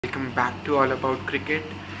welcome back to All About Cricket.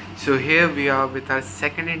 So here we are with our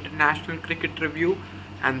second international cricket review,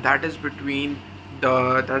 and that is being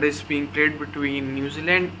played between New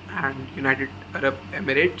Zealand and United Arab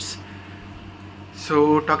Emirates.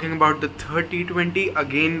 So talking about the third T20,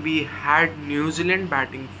 again we had New Zealand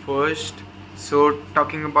batting first. So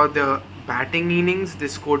talking about the batting innings, they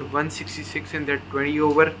scored 166 in their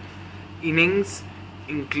 20-over innings,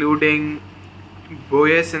 including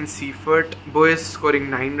Boyes and Seifert. Boyes scoring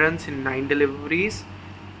 9 runs in 9 deliveries.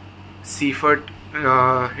 Seifert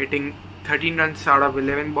hitting 13 runs out of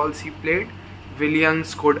 11 balls he played. Williams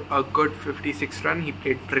scored a good 56 run. He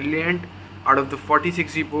played brilliant out of the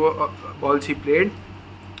 46 balls he played.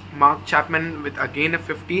 Mark Chapman with again a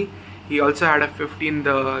 50. He also had a 50 in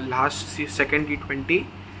the second T20.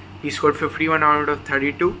 He scored 51 out of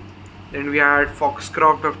 32. Then we had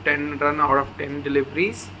Foxcroft of 10 run out of 10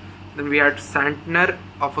 deliveries. Then we had Santner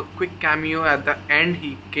of a quick cameo at the end.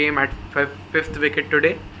 He came at 5th wicket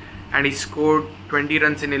today and he scored 20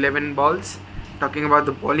 runs in 11 balls. Talking about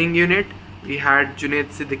the bowling unit, we had Junaid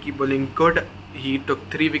Siddiqui bowling good. He took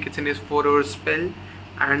 3 wickets in his 4-over spell,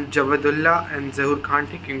 and Javadullah and Zahoor Khan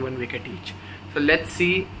taking 1 wicket each. So let's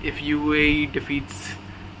see if UAE defeats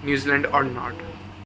New Zealand or not.